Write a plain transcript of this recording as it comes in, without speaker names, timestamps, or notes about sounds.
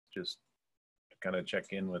just to kind of check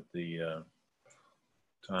in with the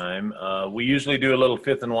time. We usually do a little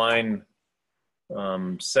Fifth and Wine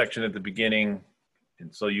section at the beginning,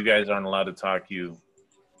 and so you guys aren't allowed to talk, you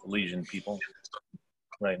Elysian people,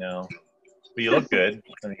 right now. But you look good.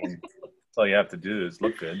 I mean, that's all you have to do is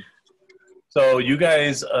look good. So you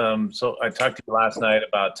guys, so I talked to you last night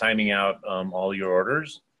about timing out all your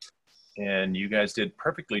orders, and you guys did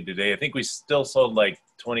perfectly today. I think we still sold like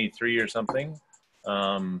 23 or something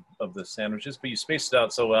of the sandwiches, but you spaced it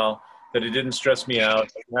out so well that it didn't stress me out.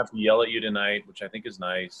 I didn't have to yell at you tonight, which I think is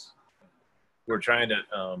nice. We're trying to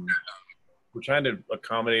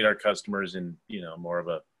accommodate our customers in, you know, more of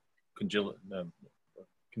a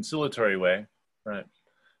conciliatory way, right?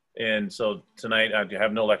 And so tonight I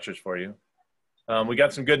have no lectures for you. We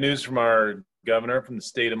got some good news from our governor from the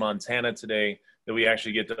state of Montana today that we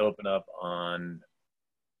actually get to open up on,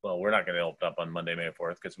 well, we're not going to open up on Monday, May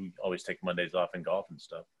 4th, because we always take Mondays off in golf and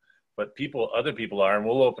stuff. But other people are, and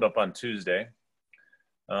we'll open up on Tuesday.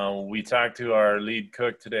 We talked to our lead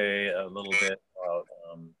cook today a little bit about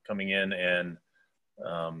coming in and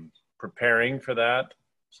preparing for that.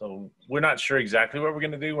 So we're not sure exactly what we're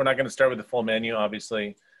going to do. We're not going to start with the full menu,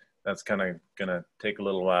 obviously. That's kind of going to take a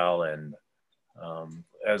little while. And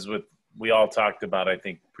as we all talked about, I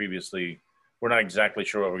think previously, we're not exactly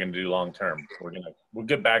sure what we're going to do long term. We'll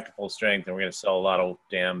get back to full strength, and we're going to sell a lot of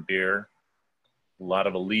damn beer, a lot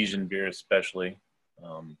of Elysian beer especially.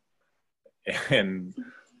 And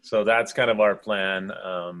so that's kind of our plan.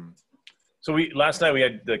 So last night we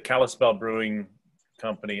had the Kalispell Brewing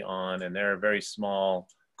Company on, and they're a very small,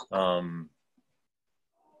 they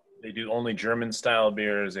do only German style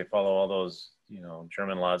beers. They follow all those, you know,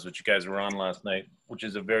 German laws, which you guys were on last night, which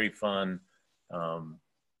is a very fun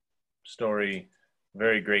story,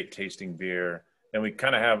 very great tasting beer. And we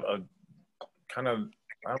kind of have I don't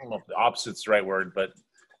know if the opposite's the right word, but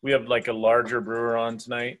we have like a larger brewer on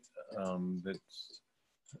tonight.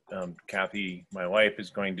 Kathy, my wife, is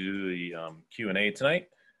going to do the Q&A tonight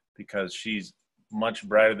because she's much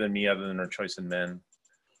brighter than me other than her choice in men.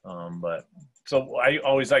 But so I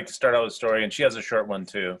always like to start out with a story, and she has a short one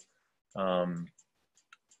too. So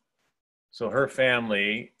her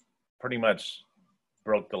family pretty much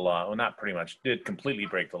broke the law. Well, not pretty much, did completely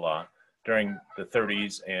break the law during the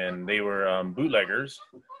 30s, and they were bootleggers.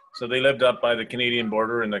 So they lived up by the Canadian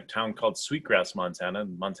border in a town called Sweetgrass, Montana.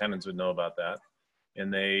 Montanans would know about that.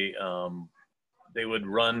 And they would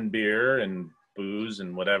run beer and booze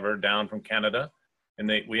and whatever down from Canada. And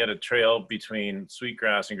we had a trail between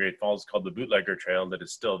Sweetgrass and Great Falls called the Bootlegger Trail that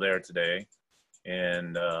is still there today.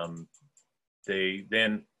 And they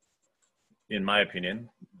then, in my opinion,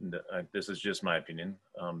 this is just my opinion,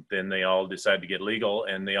 then they all decided to get legal,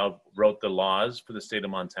 and they all wrote the laws for the state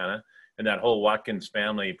of Montana. And that whole Watkins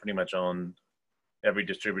family pretty much owned every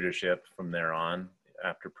distributorship from there on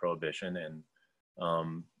after Prohibition. And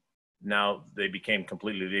now they became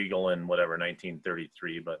completely legal in whatever,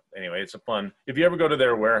 1933. But anyway, it's a fun, if you ever go to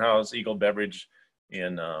their warehouse, Eagle Beverage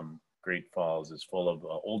in Great Falls is full of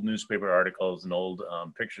old newspaper articles and old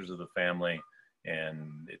pictures of the family.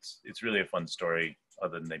 And it's really a fun story,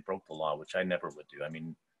 other than they broke the law, which I never would do. I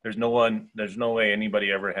mean, there's no way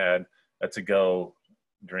anybody ever had a to-go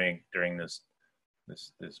drink during this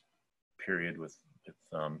period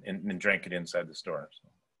and drank it inside the store. So.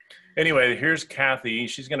 Anyway, here's Kathy.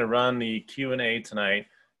 She's going to run the Q&A tonight,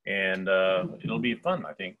 and it'll be fun,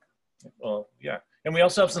 I think. Well, yeah. And we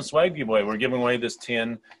also have some swag giveaway. We're giving away this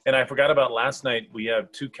tin. And I forgot about last night. We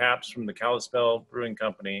have 2 caps from the Kalispell Brewing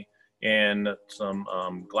Company and some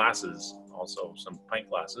glasses, also some pint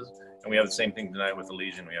glasses. And we have the same thing tonight with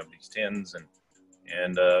Elysian. We have these tins,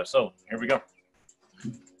 and so here we go.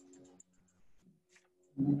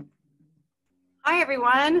 Hi,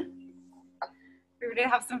 everyone. We're going to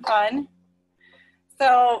have some fun.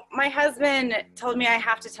 So my husband told me I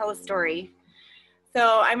have to tell a story.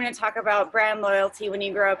 So I'm going to talk about brand loyalty when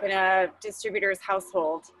you grow up in a distributor's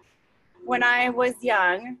household. When I was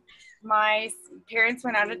young, my parents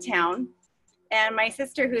went out of town, and my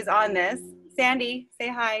sister, who's on this, Sandy, say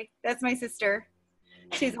hi. That's my sister.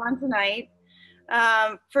 She's on tonight.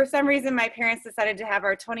 For some reason, my parents decided to have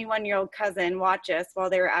our 21-year-old cousin watch us while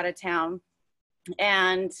they were out of town.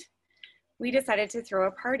 And we decided to throw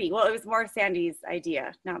a party. Well, it was more Sandy's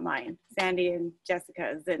idea, not mine. Sandy and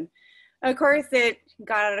Jessica's. And of course, it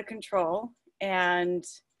got out of control, and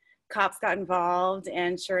cops got involved.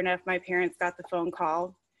 And sure enough, my parents got the phone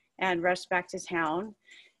call and rushed back to town.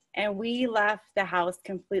 And we left the house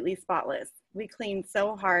completely spotless. We cleaned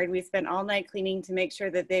so hard. We spent all night cleaning to make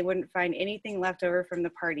sure that they wouldn't find anything left over from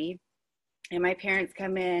the party. And my parents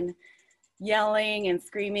come in yelling and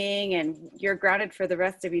screaming and you're grounded for the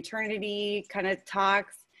rest of eternity kind of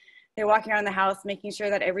talks. They're walking around the house making sure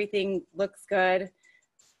that everything looks good.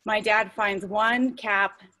 My dad finds one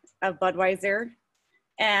cap of Budweiser,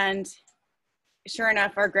 and sure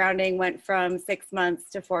enough, our grounding went from 6 months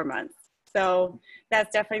to 4 months. So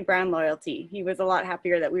that's definitely brand loyalty. He was a lot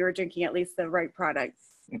happier that we were drinking at least the right products.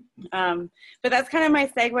 But that's kind of my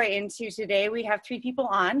segue into today. We have 3 people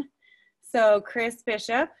on. So Chris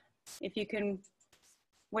Bishop, if you can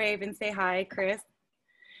wave and say hi, Chris.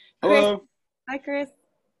 Hello. Hi, Chris.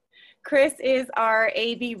 Chris is our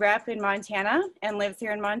AB rep in Montana and lives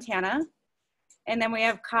here in Montana. And then we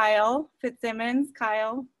have Kyle Fitzsimmons.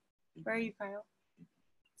 Kyle, where are you, Kyle?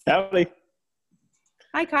 Howdy.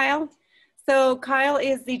 Hi, Kyle. So Kyle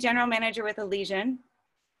is the general manager with Elysian,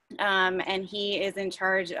 and he is in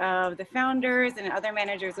charge of the founders and other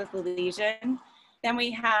managers with Elysian. Then we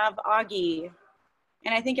have Augie,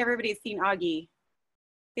 and I think everybody's seen Augie.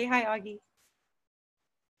 Say hi, Augie.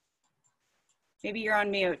 Maybe you're on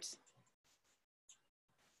mute.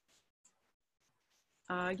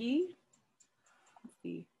 Augie? Let's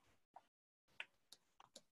see.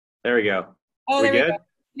 There we go. Oh, we there good? we go.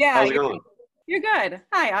 Yeah. How's it going? You're good.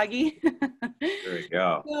 Hi, Augie. There we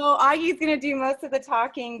go. So Augie's going to do most of the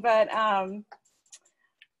talking, but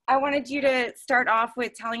I wanted you to start off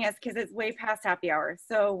with telling us, because it's way past happy hour.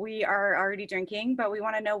 So we are already drinking, but we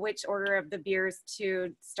want to know which order of the beers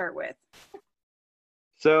to start with.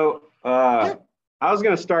 So I was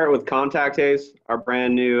going to start with Contact Haze, our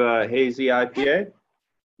brand new hazy IPA,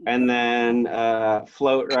 and then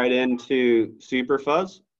float right into Super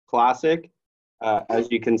Fuzz Classic. As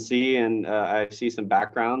you can see, and I see some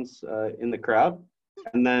backgrounds in the crowd,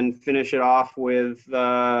 and then finish it off with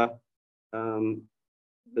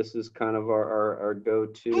this is kind of our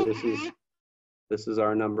go-to. This is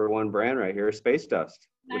our #1 brand right here, Space Dust,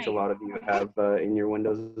 Nice. which a lot of you have in your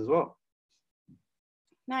windows as well.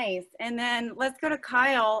 Nice. And then let's go to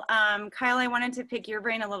Kyle. Kyle, I wanted to pick your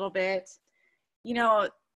brain a little bit. You know,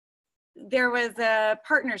 there was a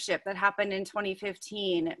partnership that happened in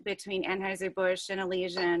 2015 between Anheuser-Busch and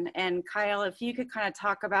Elysian. And Kyle, if you could kind of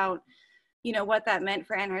talk about, you know, what that meant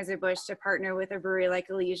for Anheuser-Busch to partner with a brewery like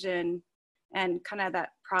Elysian and kind of that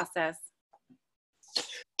process.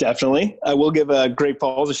 Definitely. I will give a Great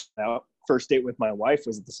Falls a shout out. First date with my wife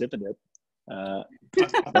was at the Sip and Dip.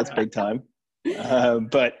 That's big time.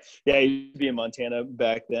 But yeah, I used to be in Montana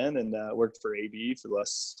back then and worked for AB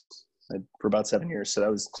for about 7 years. So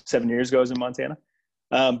that was 7 years ago I was in Montana.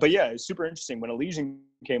 But yeah, it was super interesting. When Elysian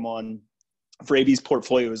came on for AB's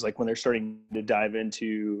portfolio, it was like when they're starting to dive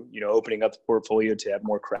into, you know, opening up the portfolio to have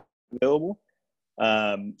more craft available.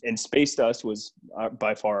 And Space Dust was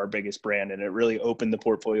by far our biggest brand, and it really opened the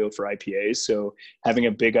portfolio for IPAs. So having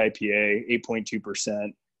a big IPA,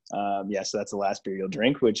 8.2%, so that's the last beer you'll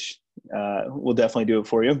drink, which will definitely do it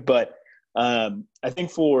for you. But I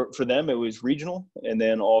think for them, it was regional, and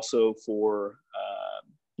then also for,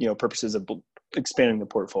 purposes of expanding the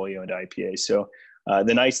portfolio into IPA. So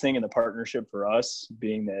the nice thing in the partnership for us,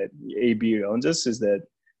 being that AB owns us, is that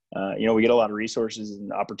we get a lot of resources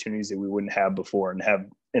and opportunities that we wouldn't have before, and have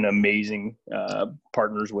an amazing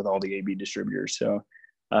partners with all the AB distributors. So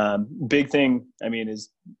big thing, I mean, is,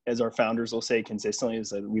 as our founders will say consistently, is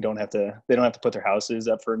that they don't have to put their houses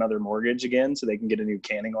up for another mortgage again, so they can get a new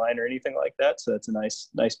canning line or anything like that. So that's a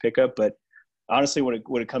nice pickup. But honestly,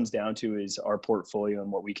 what it comes down to is our portfolio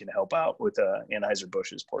and what we can help out with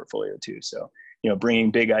Anheuser-Busch's portfolio too. So, bringing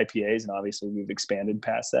big IPAs, and obviously we've expanded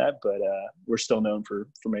past that, but we're still known for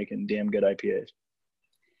making damn good IPAs.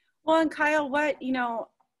 Well, and Kyle,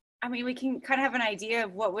 we can kind of have an idea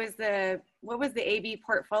of what was the AB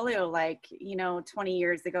portfolio like, 20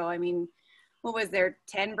 years ago. I mean, what was there,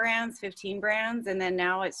 10 brands, 15 brands, and then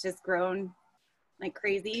now it's just grown like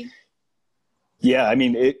crazy? Yeah, I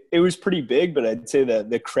mean, it was pretty big, but I'd say that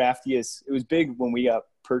the craftiest, it was big when we got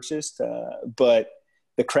purchased, but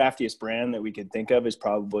the craftiest brand that we could think of is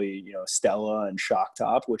probably, Stella and Shock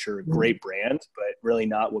Top, which are a great brand, but really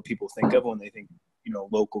not what people think of when they think,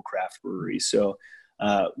 local craft breweries. So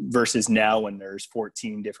versus now when there's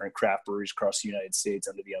 14 different craft breweries across the United States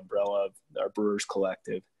under the umbrella of our Brewers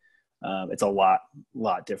Collective, it's a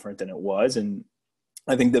lot different than it was. And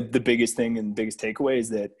I think the biggest thing and biggest takeaway is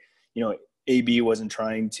that, AB wasn't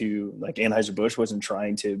trying to, like Anheuser-Busch wasn't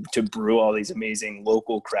trying to brew all these amazing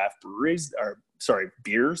local craft breweries,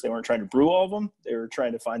 beers. They weren't trying to brew all of them. They were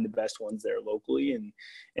trying to find the best ones there locally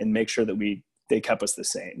and make sure that they kept us the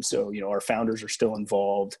same. So, our founders are still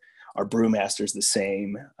involved. Our brewmaster's the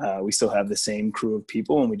same. We still have the same crew of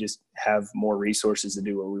people, and we just have more resources to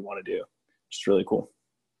do what we want to do. It's really cool.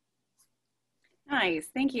 Nice.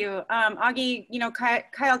 Thank you. Augie,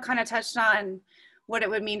 Kyle kind of touched on what it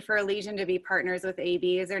would mean for Elysian to be partners with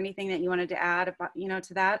AB. Is there anything that you wanted to add about,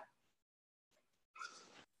 to that?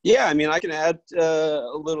 Yeah, I mean, I can add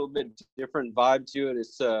a little bit different vibe to it.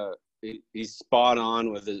 It's he's spot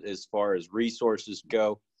on with as far as resources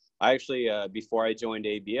go. I actually, before I joined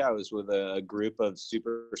AB, I was with a group of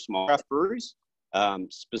super small craft breweries,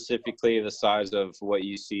 specifically the size of what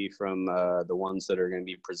you see from the ones that are going to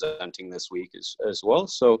be presenting this week as well.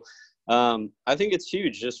 So I think it's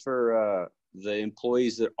huge just for the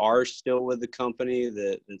employees that are still with the company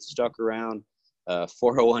that stuck around.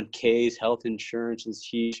 401ks, health insurance is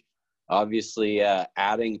huge. Obviously,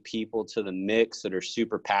 adding people to the mix that are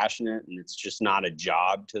super passionate and it's just not a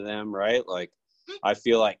job to them, right? Like, I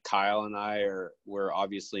feel like Kyle and we're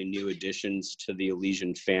obviously new additions to the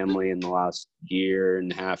Elysian family in the last year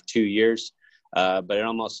and a half, 2 years. But it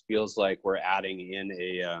almost feels like we're adding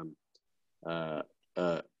in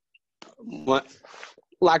what,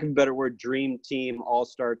 lack of a better word, dream team,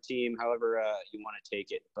 all-star team, however you want to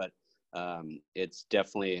take it. But it's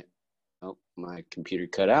definitely, oh, my computer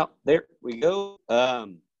cut out. There we go.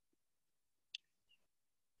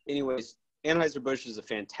 Anyways, Anheuser-Busch is a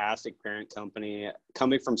fantastic parent company.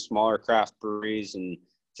 Coming from smaller craft breweries and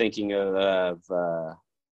thinking of I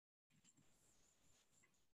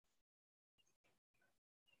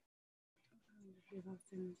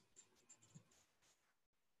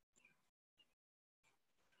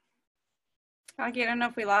don't know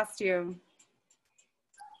if we lost you.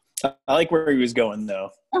 I like where he was going, though.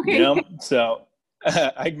 Okay. So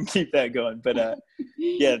I can keep that going. But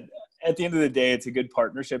yeah, at the end of the day, it's a good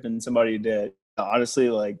partnership and somebody to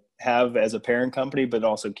honestly have as a parent company, but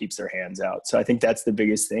also keeps their hands out. So I think that's the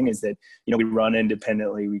biggest thing is that, we run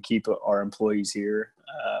independently. We keep our employees here.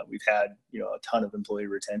 We've had, a ton of employee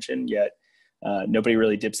retention, yet nobody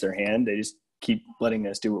really dips their hand. They just keep letting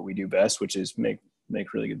us do what we do best, which is make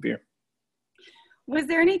really good beer. Was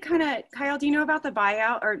there any kind of, Kyle, do you know about the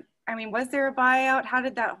buyout was there a buyout?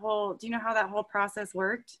 Do you know how that whole process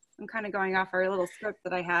worked? I'm kind of going off our little script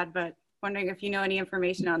that I had, but wondering if you know any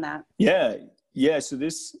information on that. Yeah. So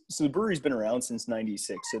the brewery's been around since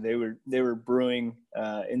 '96. So they were brewing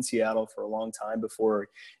in Seattle for a long time before it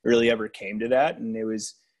really ever came to that. And it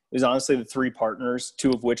was honestly the three partners,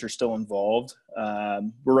 two of which are still involved.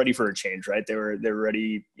 We're ready for a change, right? They were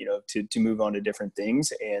ready, to move on to different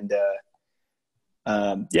things. And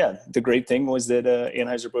the great thing was that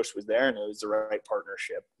Anheuser-Busch was there and it was the right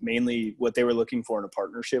partnership. Mainly what they were looking for in a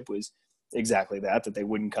partnership was exactly that they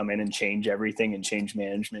wouldn't come in and change everything and change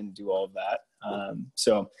management and do all of that.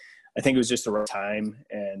 So I think it was just the right time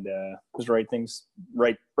and it was the right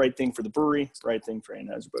thing for the brewery, right thing for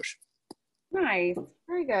Anheuser-Busch. Nice.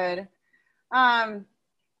 Very good.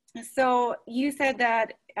 So you said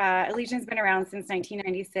that Elysian's been around since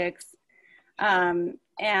 1996.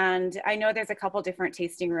 And I know there's a couple different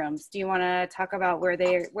tasting rooms. Do you want to talk about where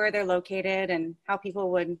they're located and how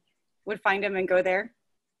people would find them and go there?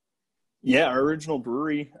 Yeah, our original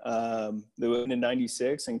brewery, they opened in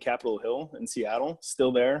 '96 in Capitol Hill in Seattle,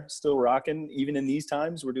 still there, still rocking. Even in these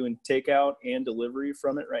times, we're doing takeout and delivery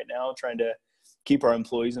from it right now, trying to keep our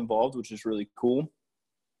employees involved, which is really cool.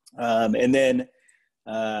 And then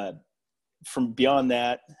from beyond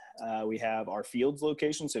that, we have our Fields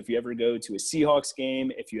location. So if you ever go to a Seahawks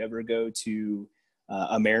game, if you ever go to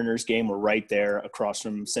a Mariners game, we're right there across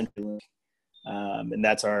from CenturyLink. And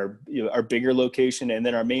that's our bigger location. And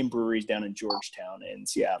then our main brewery is down in Georgetown in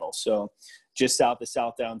Seattle. So just south of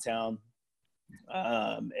South Downtown.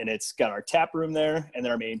 And it's got our tap room there and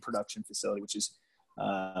then our main production facility, which is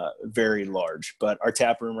very large. But our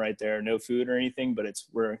tap room right there, no food or anything, but it's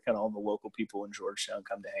where kind of all the local people in Georgetown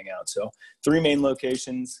come to hang out. So 3 main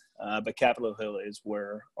locations, but Capitol Hill is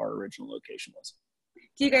where our original location was.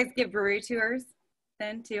 Do you guys give brewery tours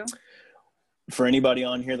then too? For anybody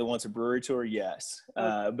on here that wants a brewery tour, yes.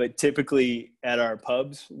 But typically at our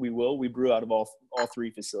pubs, we brew out of all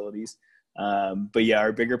 3 facilities. But yeah,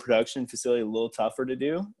 our bigger production facility, a little tougher to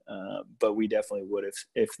do, but we definitely would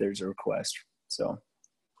if there's a request. So,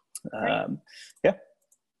 yeah.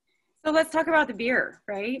 So let's talk about the beer,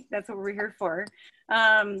 right? That's what we're here for.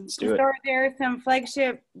 Let's do it. So are there some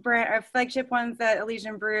flagship ones that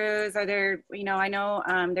Elysian brews? Are there, I know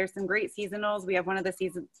there's some great seasonals. We have one of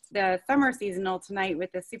the summer seasonal tonight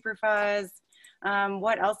with the Super Fuzz.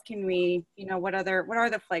 What else can we, what are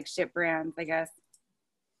the flagship brands, I guess?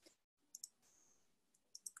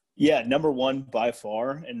 Yeah, number one by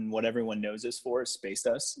far, and what everyone knows us for, is Space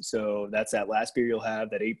Dust. So that's that last beer you'll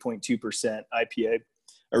have, that 8.2% IPA,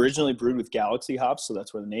 originally brewed with Galaxy hops, so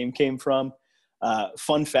that's where the name came from.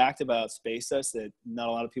 Fun fact about Space Dust that not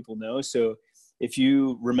a lot of people know. So if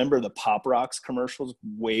you remember the Pop Rocks commercials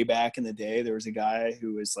way back in the day, there was a guy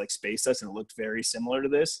who was like spaced us and it looked very similar to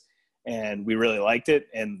this. And we really liked it.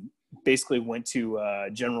 And basically went to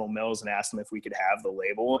General Mills and asked them if we could have the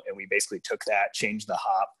label. And we basically took that, changed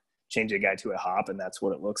the guy to a hop. And that's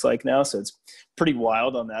what it looks like now. So it's pretty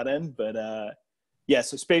wild on that end. But yeah,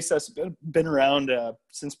 so Space Dust has been around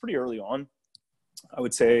since pretty early on. I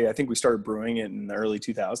would say, I think we started brewing it in the early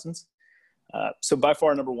 2000s. So by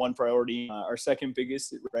far, number one priority. Our second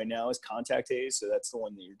biggest right now is Contact Haze. So that's the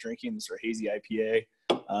one that you're drinking. This is our hazy IPA.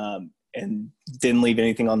 And didn't leave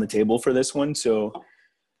anything on the table for this one. So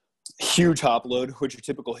huge hop load, which your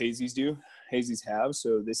typical hazies have.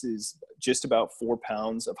 So this is just about 4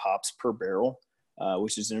 pounds of hops per barrel,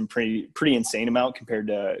 which is a pretty insane amount compared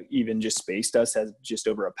to even just Space Dust has just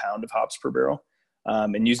over a pound of hops per barrel.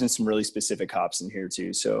 And using some really specific hops in here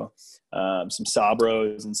too. So some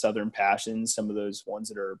Sabros and Southern Passions, some of those ones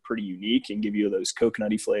that are pretty unique and give you those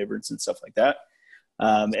coconutty flavors and stuff like that.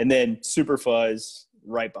 And then Super Fuzz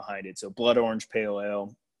right behind it. So Blood Orange Pale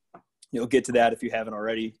Ale. You'll get to that if you haven't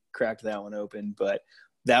already cracked that one open. But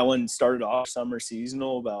that one started off summer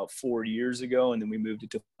seasonal about 4 years ago, and then we moved it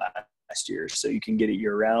to last year. So you can get it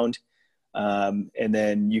year round. And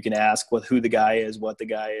then you can ask who the guy is, what the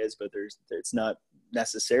guy is, but it's not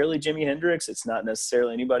necessarily Jimi Hendrix. It's not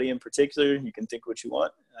necessarily anybody in particular. You can think what you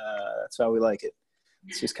want. That's how we like it.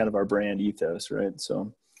 It's just kind of our brand ethos, right?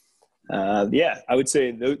 So yeah, I would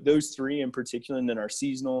say those three in particular, and then our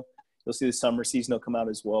seasonal. You'll see the summer seasonal come out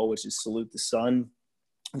as well, which is Salute the Sun.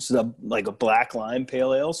 This is like a black lime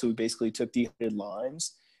pale ale. So we basically took dehydrated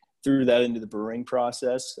limes, threw that into the brewing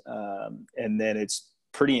process, and then it's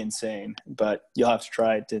pretty insane. But you'll have to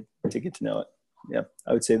try it to get to know it. Yeah,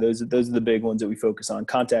 I would say those are the big ones that we focus on.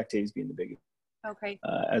 Contact Haze being the biggest. Okay.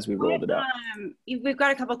 As we rolled it out. We've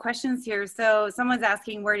got a couple questions here. So someone's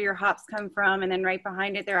asking, where do your hops come from? And then right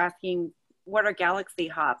behind it, they're asking, what are Galaxy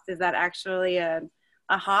hops? Is that actually a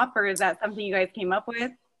hop, or is that something you guys came up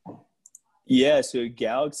with? Yeah, so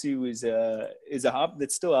Galaxy is a hop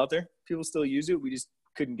that's still out there. People still use it. We just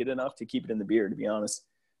couldn't get enough to keep it in the beer, to be honest.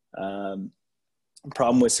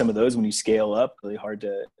 Problem with some of those, when you scale up, really hard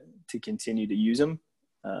to continue to use them.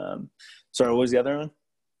 Sorry, what was the other one?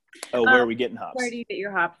 Oh, where are we getting hops? Where do you get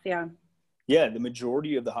your hops? Yeah. Yeah, the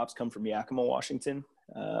majority of the hops come from Yakima, Washington.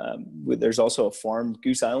 There's also a farm.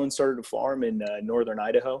 Goose Island started a farm in northern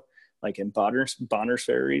Idaho, like in Bonner's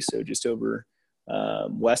Ferry, so just over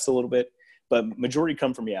west a little bit. But majority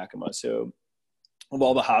come from Yakima. So of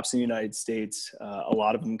all the hops in the United States, a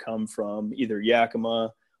lot of them come from either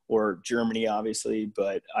Yakima or Germany, obviously,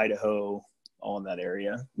 but Idaho, all in that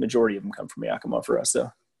area. Majority of them come from Yakima for us,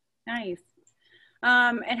 though. Nice.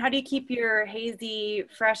 And how do you keep your hazy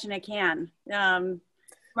fresh in a can?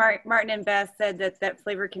 Martin and Beth said that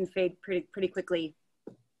flavor can fade pretty quickly.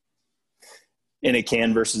 In a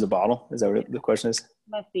can versus a bottle? Is that what the question is?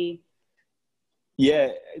 Must be. Yeah.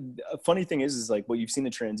 A funny thing is like what you've seen the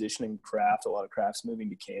transition in craft, a lot of crafts moving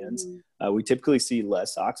to cans. Mm-hmm. We typically see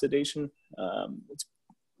less oxidation.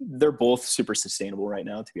 They're both super sustainable right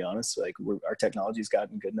now, to be honest. Like our technology's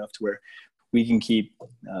gotten good enough to where we can keep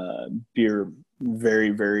beer very,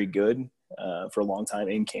 very good for a long time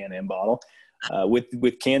in can and bottle.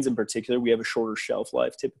 With cans in particular, we have a shorter shelf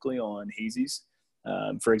life typically on hazies.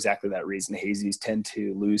 For exactly that reason, hazies tend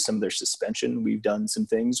to lose some of their suspension. We've done some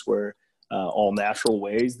things where all natural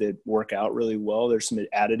ways that work out really well. There's some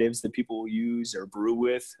additives that people will use or brew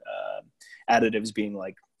with. Additives being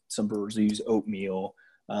like some brewers use oatmeal,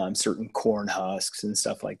 certain corn husks and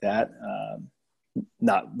stuff like that.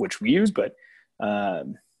 Not which we use, but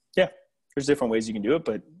yeah, there's different ways you can do it.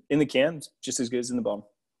 But in the can, it's just as good as in the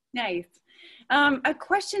bottle. Nice. A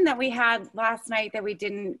question that we had last night that we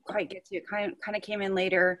didn't quite get to, kind of came in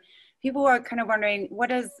later. People are kind of wondering, what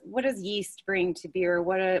does yeast bring to beer?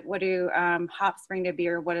 What do hops bring to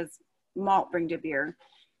beer? What does malt bring to beer?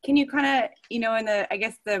 Can you kind of, in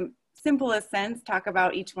the simplest sense, talk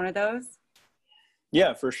about each one of those?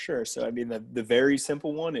 Yeah, for sure. So, I mean, the very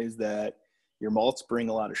simple one is that your malts bring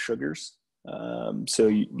a lot of sugars. So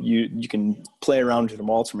you can play around with the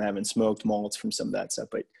malts from having smoked malts from some of that stuff,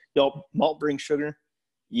 but malt brings sugar,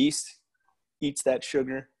 yeast eats that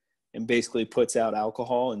sugar and basically puts out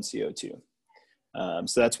alcohol and CO2.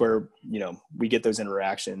 So that's where, we get those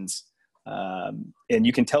interactions. And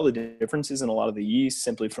you can tell the differences in a lot of the yeast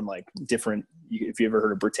simply from like different, if you ever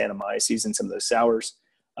heard of Brettanomyces and some of those sours,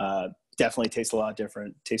 definitely tastes a lot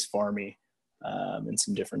different, tastes farmy in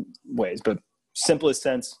some different ways. But simplest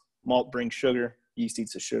sense, malt brings sugar, yeast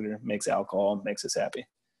eats the sugar, makes alcohol, makes us happy.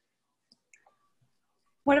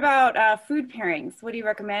 What about food pairings? What do you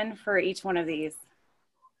recommend for each one of these?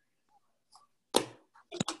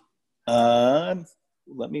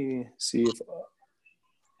 Let me see if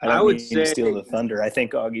I I don't would mean to say- steal the thunder. I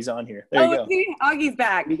think Augie's on here. There you go. See, Augie's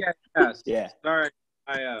back. Yes. Yeah. Sorry,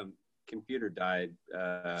 my computer died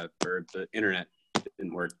for the internet.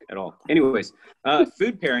 Didn't work at all. Anyways,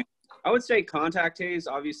 food pairing. I would say contact haze,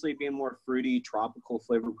 obviously being more fruity, tropical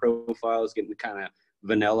flavor profiles, getting the kind of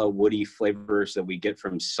vanilla, woody flavors that we get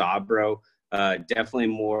from Sabro. Definitely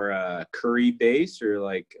more curry base or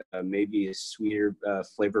like maybe a sweeter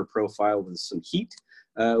flavor profile with some heat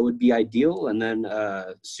would be ideal. And then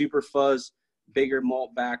super fuzz, bigger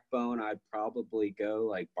malt backbone. I'd probably go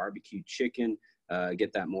like barbecue chicken,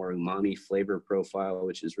 get that more umami flavor profile,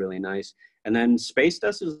 which is really nice. And then Space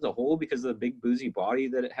Dust as a whole, because of the big boozy body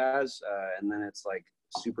that it has. And then it's like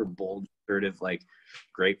super bold, assertive, like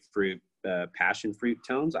grapefruit, passion fruit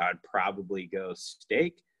tones. I'd probably go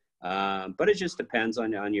steak. But it just depends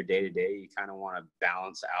on your day to day. You kind of want to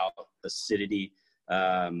balance out acidity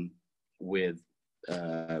with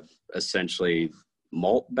essentially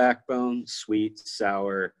malt backbone, sweet,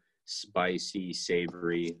 sour, spicy,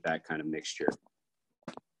 savory, that kind of mixture.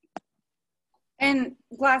 And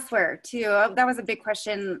glassware too. That was a big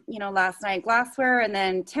question, last night. Glassware and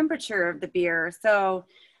then temperature of the beer. So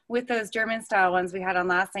with those German style ones we had on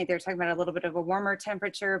last night, they were talking about a little bit of a warmer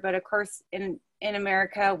temperature, but of course in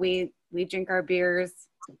America, we drink our beers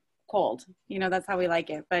cold. That's how we like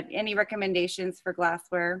it. But any recommendations for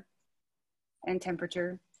glassware and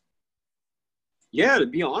temperature? Yeah, to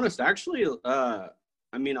be honest, actually,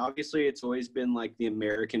 obviously it's always been like the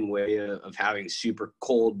American way of having super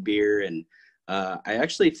cold beer. And I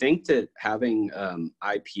actually think that having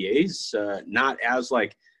IPAs, not as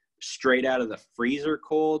like straight out of the freezer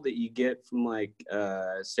cold that you get from like,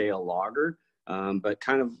 say a lager, but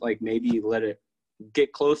kind of like maybe let it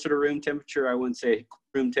get closer to room temperature. I wouldn't say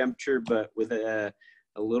room temperature, but with a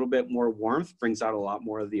little bit more warmth brings out a lot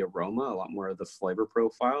more of the aroma, a lot more of the flavor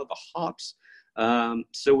profile, the hops.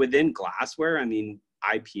 So within glassware,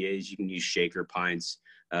 IPAs, you can use shaker pints.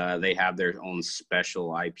 They have their own special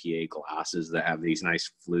IPA glasses that have these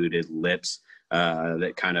nice fluted lips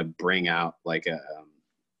that kind of bring out like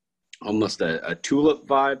almost a tulip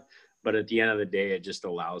vibe. But at the end of the day, it just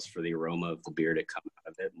allows for the aroma of the beer to come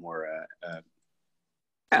out of it more.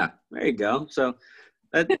 Yeah, there you go. So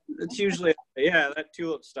that's usually, that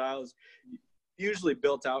tulip style is usually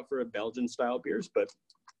built out for a Belgian style beers, but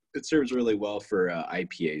it serves really well for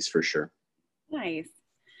IPAs for sure. Nice.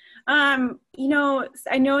 I know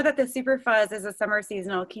that the Super Fuzz is a summer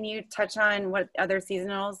seasonal. Can you touch on what other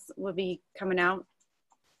seasonals will be coming out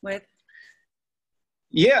with?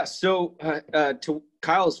 Yeah, so to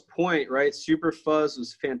Kyle's point, right, Super Fuzz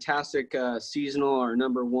was fantastic seasonal, our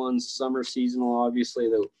number one summer seasonal,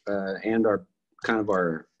 obviously, and our kind of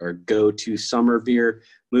our go-to summer beer.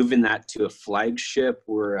 Moving that to a flagship,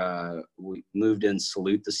 we moved in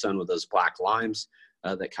Salute the Sun with those black limes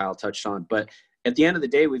that Kyle touched on. But at the end of the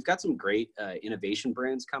day, we've got some great innovation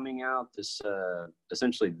brands coming out this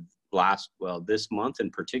essentially this month in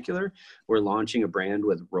particular. We're launching a brand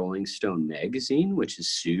with Rolling Stone magazine, which is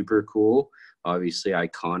super cool. Obviously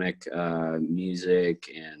iconic music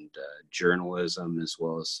and journalism, as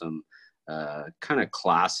well as some kind of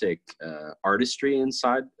classic artistry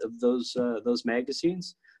inside of those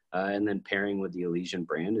magazines. And then pairing with the Elysian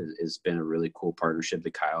brand has been a really cool partnership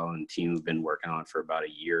that Kyle and team have been working on for about a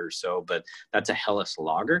year or so. But that's a Helles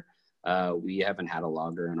lager. We haven't had a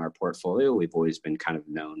lager in our portfolio. We've always been kind of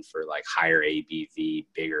known for like higher ABV,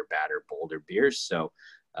 bigger, badder, bolder beers. So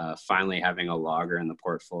finally having a lager in the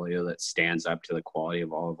portfolio that stands up to the quality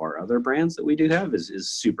of all of our other brands that we do have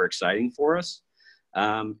is super exciting for us.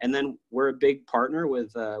 And then we're a big partner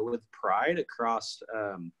with Pride across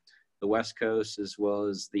the West Coast as well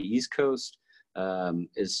as the East Coast.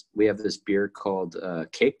 We have this beer called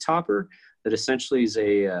Cake Topper that essentially is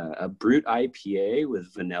a brute IPA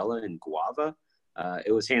with vanilla and guava.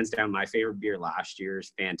 It was hands down my favorite beer last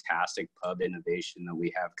year's fantastic pub innovation that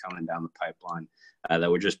we have coming down the pipeline that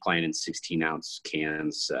we're just playing in 16-ounce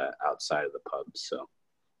cans outside of the pub. So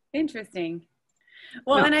interesting.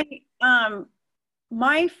 Well, yeah. And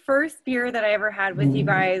my first beer that I ever had with you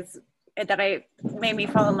guys that made me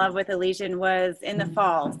fall in love with Elysian was in the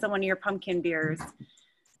fall. So one of your pumpkin beers.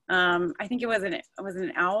 I think it was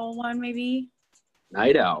an owl one, maybe.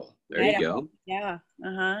 Night Owl. There you go. Yeah.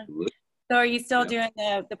 So are you still doing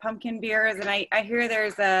the pumpkin beers? And I hear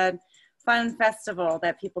there's a fun festival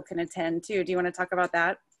that people can attend too. Do you want to talk about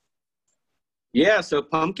that? Yeah. So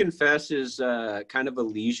Pumpkin Fest is kind of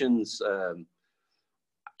Elysian's.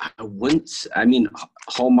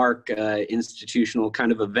 Hallmark institutional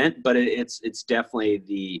kind of event, but it's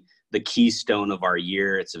definitely the keystone of our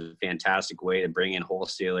year. It's a fantastic way to bring in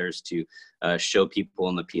wholesalers to show people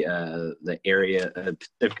in the area,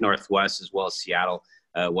 Pacific Northwest, as well as Seattle,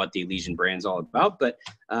 what the Elysian brand's all about. But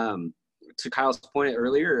to Kyle's point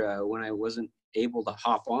earlier, when I wasn't able to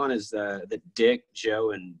hop on, is that Dick,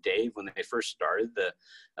 Joe, and Dave, when they first started the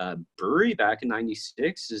brewery back in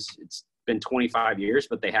 '96, it's been 25 years,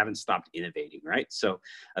 but they haven't stopped innovating, right? So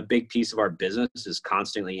a big piece of our business is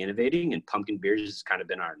constantly innovating, and pumpkin beers has kind of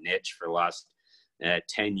been our niche for the last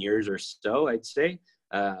 10 years or so, I'd say.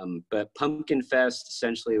 But Pumpkin Fest,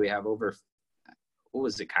 essentially, we have over, what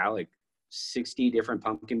was it, Kyle, like 60 different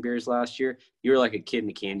pumpkin beers last year. You were like a kid in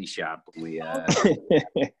a candy shop when we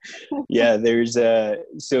yeah, there's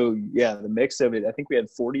the mix of it, I think we had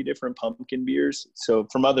 40 different pumpkin beers, so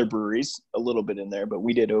from other breweries, a little bit in there, but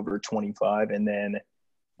we did over 25. And then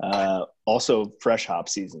also fresh hop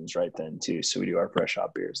seasons right then too, so we do our fresh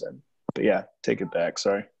hop beers then. But yeah, take it back,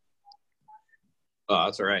 sorry. Oh,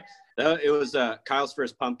 that's all right. It was Kyle's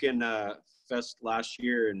first pumpkin fest last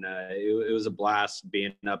year, and it was a blast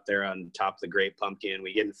being up there on top of the Great Pumpkin.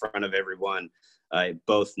 We get in front of everyone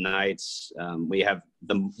both nights. We have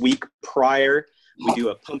the week prior, we do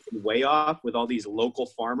a pumpkin weigh off with all these local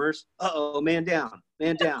farmers. Uh-oh, man down,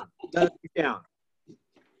 down. That didn't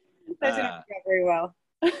work out very well.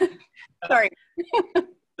 Sorry.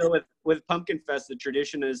 So with Pumpkin Fest, the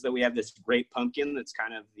tradition is that we have this great pumpkin that's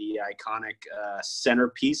kind of the iconic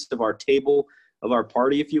centerpiece of our table, of our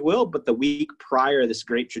party, if you will. But the week prior, this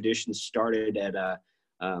great tradition started at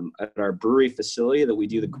our brewery facility, that we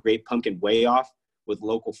do the Great Pumpkin Weigh Off with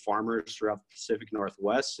local farmers throughout the Pacific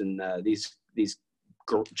Northwest. And these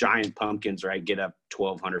giant pumpkins, right, get up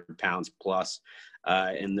 1,200 pounds plus.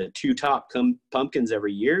 And the two top pumpkins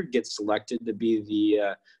every year get selected to be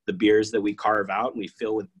the beers that we carve out and we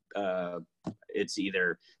fill with. It's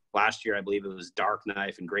either, last year I believe it was Dark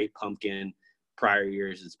Knife and Great Pumpkin. Prior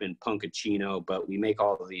years it's been Punkachino, but we make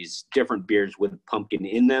all of these different beers with pumpkin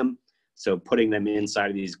in them. So putting them inside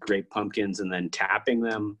of these great pumpkins and then tapping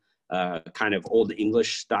them, kind of old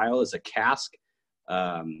English style as a cask,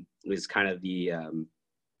 is kind of the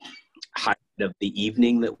highlight of the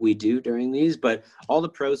evening that we do during these. But all the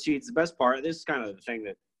proceeds, the best part, this is kind of the thing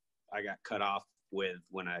that I got cut off with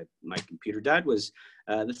when my computer died, was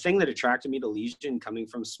the thing that attracted me to Elysian coming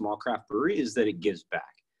from a small craft brewery is that it gives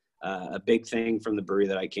back. A big thing from the brewery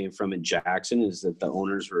that I came from in Jackson is that the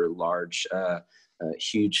owners were large,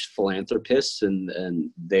 huge philanthropists,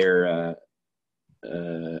 and their,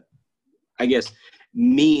 I guess,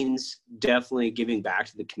 means definitely giving back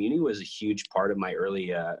to the community was a huge part of my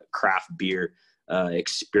early craft beer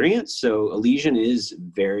experience. So Elysian is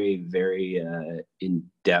very, very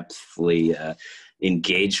in-depthly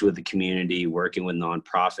engaged with the community, working with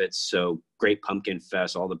nonprofits. So Great Pumpkin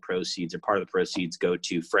Fest, all the proceeds, or part of the proceeds, go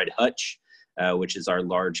to Fred Hutch, which is our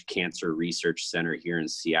large cancer research center here in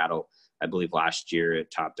Seattle. I believe last year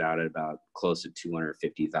it topped out at about close to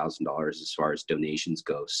 $250,000 as far as donations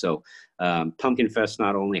go. So Pumpkin Fest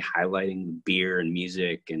not only highlighting beer and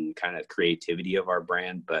music and kind of creativity of our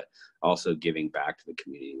brand, but also giving back to the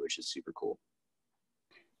community, which is super cool.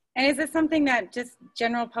 And is this something that just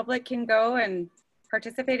general public can go and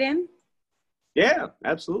participate in? Yeah,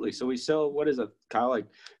 absolutely. So we sell, what is it, Kyle, like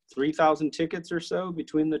 3,000 tickets or so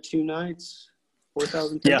between the two nights?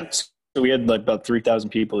 4,000 tickets? Yeah. So we had like about 3,000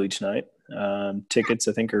 people each night. Tickets,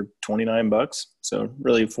 I think, are $29. So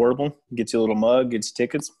really affordable. Gets you a little mug, gets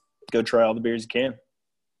tickets. Go try all the beers you can.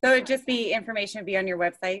 So it'd just be information would be on your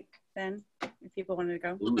website then, if people wanted to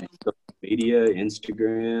go. Social media,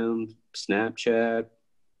 Instagram, Snapchat,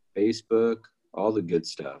 Facebook, all the good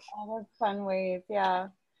stuff. All those fun ways, yeah.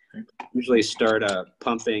 Usually start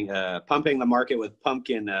pumping the market with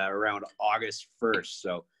pumpkin around August 1st.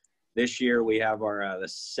 So this year we have our the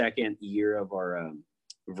second year of our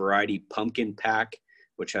variety pumpkin pack,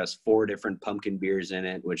 which has 4 different pumpkin beers in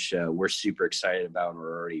it, which we're super excited about and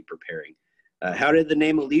we're already preparing. How did the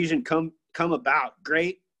name Elysian come about?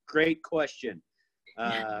 Great question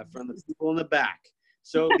from the people in the back.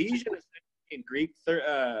 So Elysian is in Greek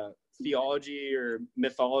theology or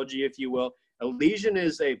mythology, if you will. Elysian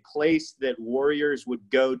is a place that warriors would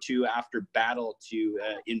go to after battle to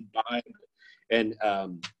imbibe and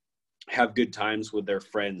have good times with their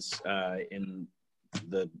friends in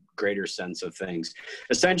the greater sense of things.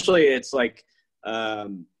 Essentially, it's like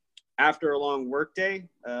after a long workday,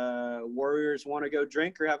 warriors want to go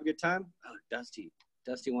drink or have a good time. Oh, Dusty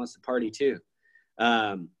wants to party too.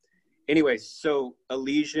 Anyway, so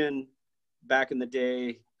Elysian, back in the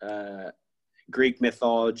day, Greek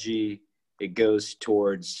mythology, it goes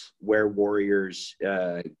towards where warriors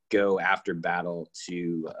go after battle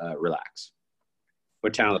to relax.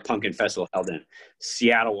 what town the Pumpkin Festival held in?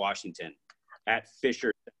 Seattle, Washington, at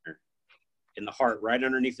Fisher Center, in the heart, right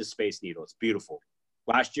underneath the Space Needle. It's beautiful.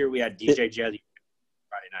 Last year we had DJ Jazzy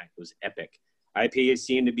Friday night. It was epic. IPA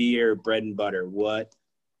seemed to be your bread and butter. What?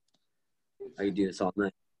 I could do this all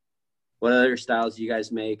night. What other styles do you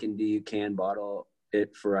guys make, and do you can bottle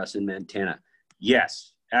it for us in Montana?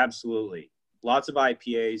 Yes, absolutely. Lots of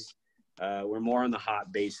IPAs. We're more on the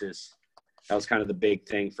hop basis. That was kind of the big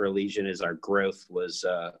thing for Elysian, is our growth was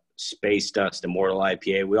Space Dust Immortal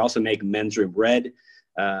IPA. We also make Men's Room Red.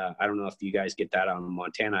 I don't know if you guys get that out in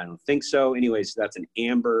Montana. I don't think so. Anyways, that's an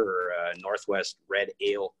amber or Northwest red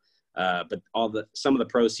ale. But some of the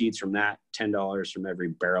proceeds from that, $10 from every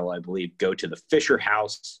barrel, I believe, go to the Fisher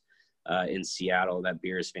House in Seattle. That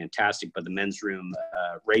beer is fantastic. But the Men's Room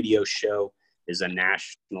radio show is a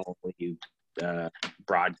nationally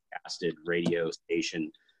broadcasted radio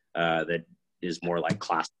station that is more like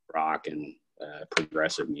classic rock and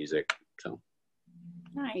progressive music. So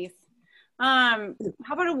nice. How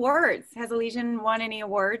about awards? Has Elysian won any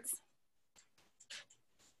awards?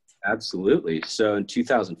 Absolutely. So in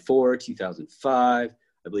 2004, 2005,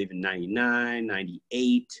 I believe in 99,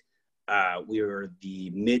 98, we were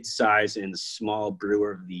the mid-size and small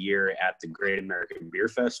brewer of the year at the Great American Beer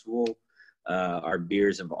Festival. Our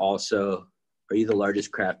beers have also, are you the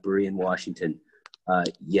largest craft brewery in Washington?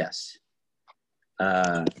 Yes.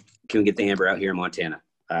 Can we get the amber out here in Montana?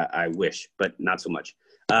 I wish, but not so much.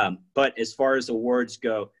 But as far as awards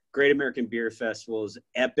go, Great American Beer Festival is an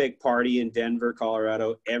epic party in Denver,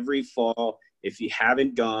 Colorado, every fall. If you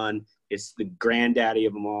haven't gone, it's the granddaddy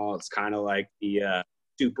of them all. It's kind of like the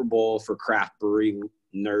Super Bowl for craft brewing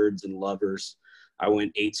nerds and lovers. I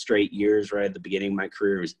went 8 straight years right at the beginning of my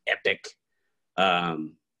career. It was epic.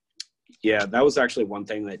 Yeah, that was actually one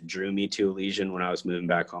thing that drew me to Elysian when I was moving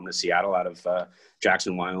back home to Seattle out of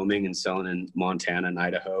Jackson, Wyoming, and selling in Montana and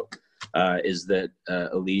Idaho, is that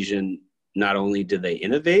Elysian, not only did they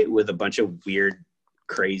innovate with a bunch of weird,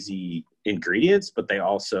 crazy ingredients, but they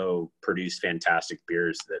also produced fantastic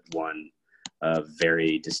beers that won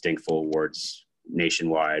very distinctful awards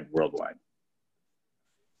nationwide, worldwide.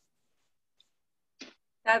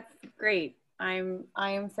 That's great. I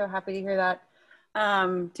am so happy to hear that.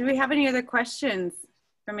 Do we have any other questions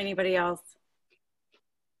from anybody else?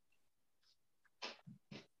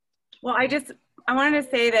 Well, I wanted to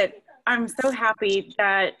say that I'm so happy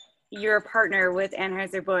that you're a partner with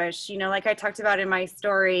Anheuser-Busch. You know, like I talked about in my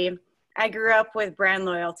story, I grew up with brand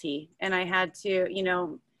loyalty, and I had to, you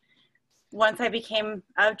know, once I became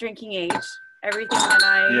of drinking age, everything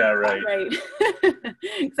that right.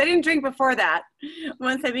 Because I didn't drink before that.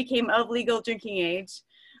 Once I became of legal drinking age,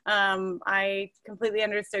 I completely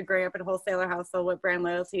understood growing up in a wholesaler household what brand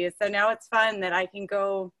loyalty is. So now it's fun that I can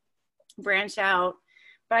go branch out.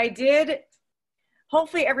 But I did,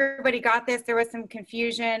 hopefully everybody got this. There was some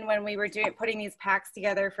confusion when we were putting these packs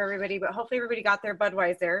together for everybody, but hopefully everybody got their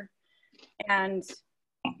Budweiser. And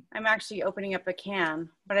I'm actually opening up a can,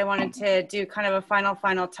 but I wanted to do kind of a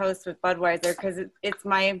final toast with Budweiser because it's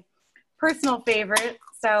my personal favorite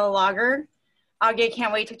style of lager. I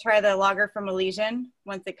can't wait to try the lager from Elysian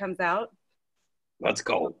once it comes out. Let's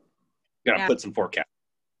go. Gotta put some forecast.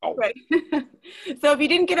 Oh. Right. So if you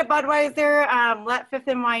didn't get a Budweiser, let Fifth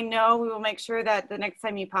and Wine know. We will make sure that the next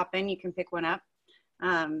time you pop in, you can pick one up.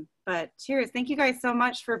 But cheers. Thank you guys so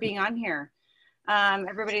much for being on here.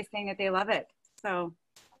 Everybody's saying that they love it. So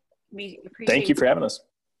we appreciate it. Thank you for having us.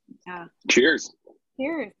 Yeah. Cheers.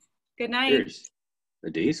 Cheers. Good night. Cheers. The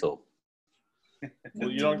diesel. Well,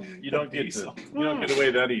 you don't get away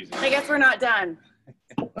that easy. I guess we're not done.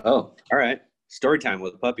 Oh, all right. Story time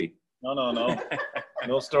with a puppy. No.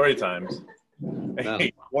 No story times. No.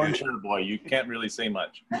 Hey, orange hair boy, you can't really say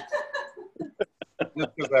much.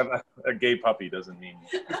 Just because I have a gay puppy doesn't mean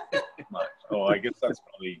much. Oh, I guess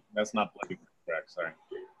that's not politically correct. Sorry.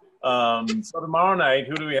 So tomorrow night,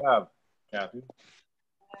 who do we have, Kathy?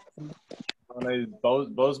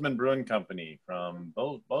 Bozeman Brewing Company from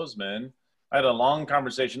Bozeman. I had a long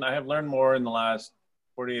conversation. I have learned more in the last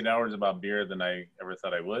 48 hours about beer than I ever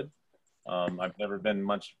thought I would. I've never been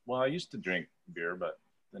much, well, I used to drink beer, but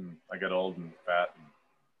then I got old and fat and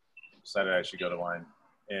decided I should go to wine.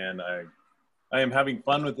 And I am having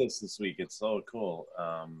fun with this week. It's so cool.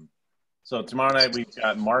 So tomorrow night we've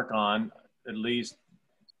got Mark on, at least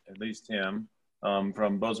him,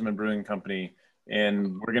 from Bozeman Brewing Company.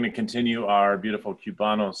 And we're going to continue our beautiful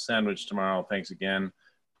Cubano sandwich tomorrow. Thanks again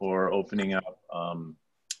for opening up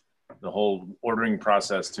the whole ordering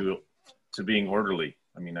process to being orderly.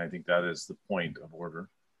 I mean, I think that is the point of order.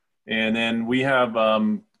 And then we have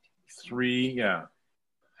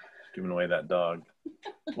giving away that dog.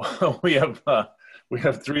 We have We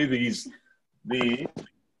have 3 of these to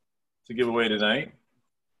give away tonight.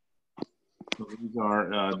 So these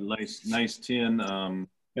are nice tin. And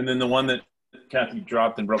then the one that Kathy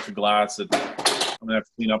dropped and broke the glass that I'm gonna have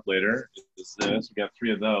to clean up later is this. We got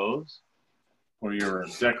 3 of those for your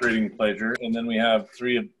decorating pleasure. And then we have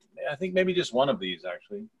 3 of, I think maybe just 1 of these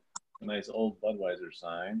actually. A nice old Budweiser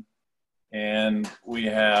sign. And we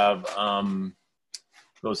have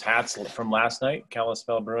those hats from last night,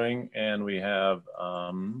 Kalispell Brewing, and we have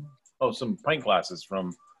some pint glasses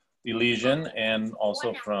from Elysian and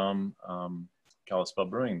also from Kalispell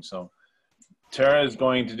Brewing. So Tara is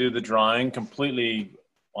going to do the drawing completely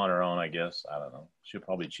on her own, I guess. I don't know. She'll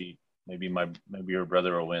probably cheat. Maybe her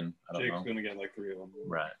brother will win. I don't know. Jake's gonna get like 3 of them.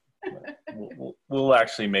 Right. We'll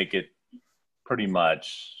actually make it pretty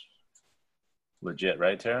much legit,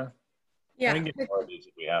 right, Tara? Yeah. We can get more of these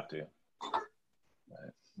if we have to.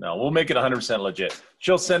 Right. No, we'll make it 100% legit.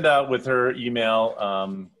 She'll send out with her email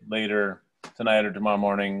later tonight or tomorrow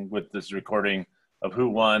morning with this recording of who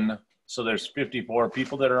won. So there's 54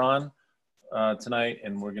 people that are on tonight,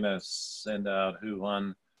 and we're gonna send out who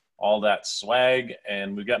won all that swag.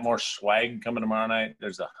 And we've got more swag coming tomorrow night.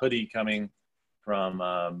 There's a hoodie coming from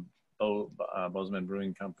Bozeman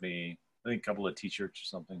Brewing Company. I think a couple of t-shirts or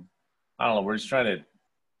something. I don't know. We're just trying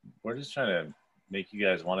to make you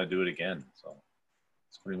guys want to do it again. So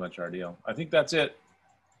it's pretty much our deal. I think that's it.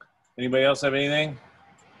 Anybody else have anything?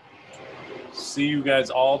 See you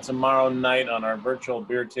guys all tomorrow night on our virtual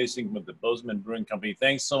beer tasting with the Bozeman Brewing Company.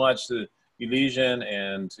 Thanks so much to Elysian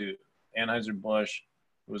and to Anheuser-Busch.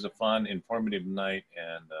 It was a fun, informative night,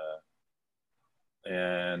 and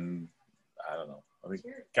I don't know. I think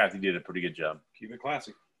Kathy did a pretty good job. Keep it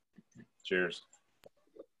classy. Cheers.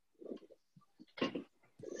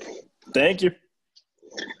 Thank you.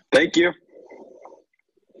 Thank you.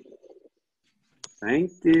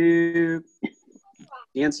 Thank you.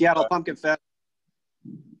 In Seattle Pumpkin Fest.